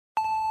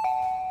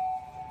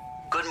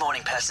Good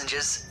morning,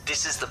 passengers.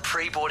 This is the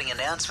pre-boarding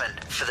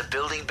announcement for the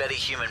Building Better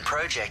Human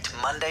project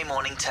Monday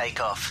morning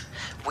takeoff.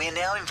 We are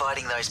now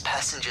inviting those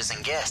passengers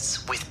and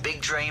guests with big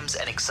dreams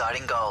and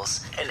exciting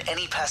goals, and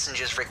any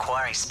passengers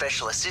requiring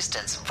special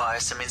assistance via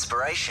some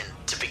inspiration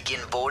to begin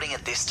boarding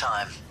at this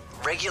time.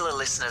 Regular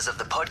listeners of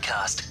the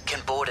podcast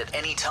can board at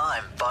any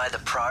time via the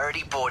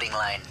priority boarding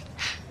lane.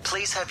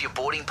 Please have your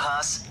boarding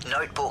pass,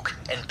 notebook,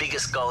 and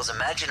biggest goals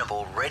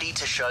imaginable ready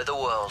to show the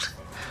world.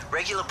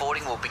 Regular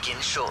boarding will begin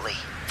shortly.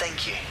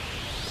 Thank you.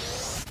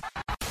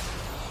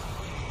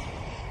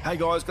 Hey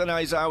guys, Glenn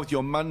Azar with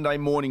your Monday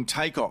morning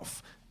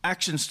takeoff.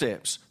 Action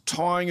steps,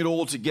 tying it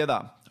all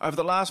together. Over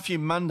the last few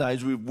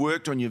Mondays, we've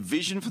worked on your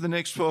vision for the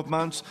next 12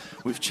 months.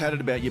 We've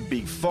chatted about your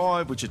big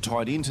five, which are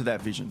tied into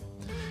that vision.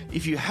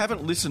 If you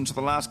haven't listened to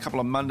the last couple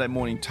of Monday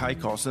morning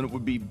takeoffs, then it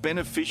would be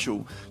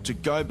beneficial to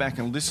go back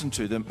and listen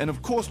to them and,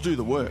 of course, do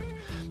the work.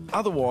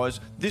 Otherwise,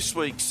 this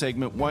week's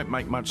segment won't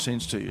make much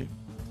sense to you.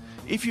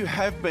 If you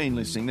have been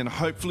listening, then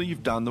hopefully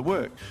you've done the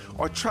work.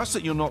 I trust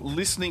that you're not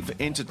listening for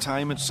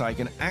entertainment's sake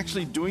and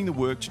actually doing the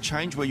work to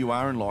change where you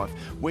are in life,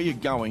 where you're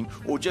going,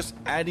 or just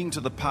adding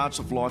to the parts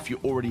of life you're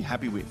already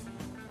happy with.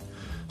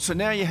 So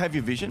now you have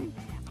your vision,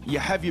 you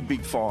have your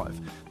big five.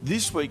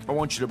 This week, I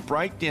want you to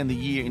break down the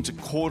year into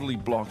quarterly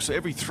blocks, so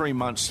every 3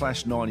 months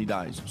 / 90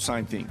 days,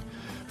 same thing.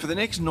 For the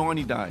next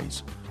 90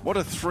 days, what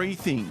are 3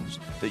 things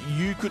that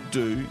you could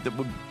do that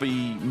would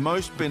be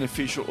most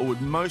beneficial or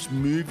would most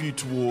move you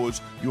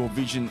towards your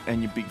vision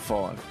and your big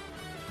five?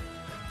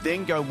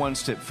 Then go one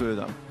step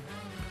further.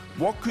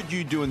 What could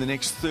you do in the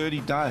next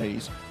 30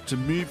 days to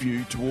move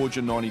you towards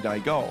your 90-day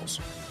goals?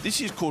 This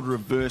is called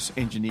reverse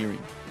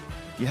engineering.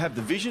 You have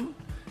the vision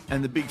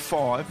and the big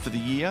five for the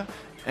year,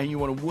 and you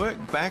want to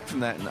work back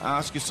from that and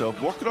ask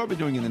yourself, what could I be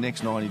doing in the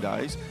next 90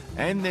 days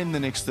and then the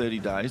next 30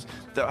 days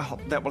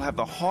that will have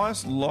the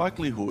highest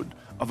likelihood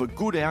of a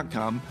good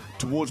outcome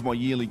towards my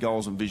yearly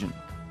goals and vision?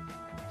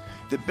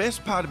 The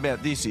best part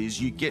about this is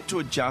you get to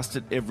adjust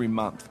it every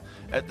month.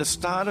 At the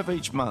start of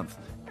each month,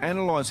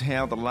 analyse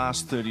how the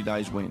last 30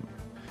 days went.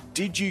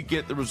 Did you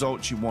get the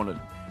results you wanted?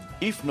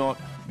 If not,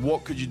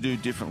 what could you do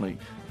differently?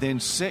 Then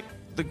set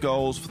the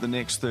goals for the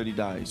next 30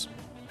 days.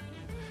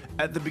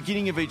 At the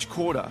beginning of each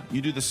quarter,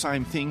 you do the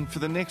same thing for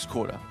the next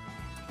quarter.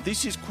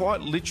 This is quite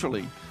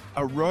literally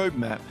a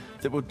roadmap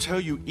that will tell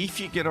you if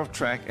you get off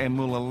track and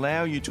will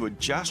allow you to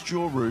adjust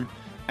your route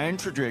and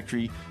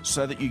trajectory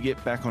so that you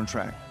get back on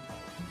track.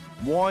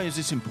 Why is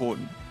this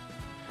important?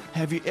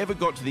 Have you ever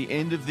got to the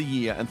end of the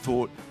year and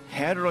thought,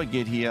 how did I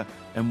get here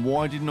and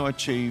why didn't I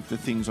achieve the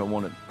things I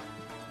wanted?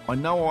 I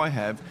know I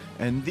have,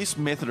 and this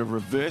method of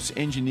reverse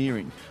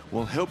engineering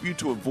will help you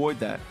to avoid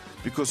that,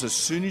 because as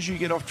soon as you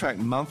get off track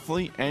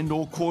monthly and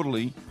or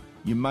quarterly,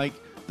 you make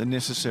the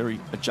necessary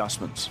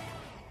adjustments.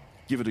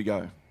 Give it a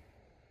go.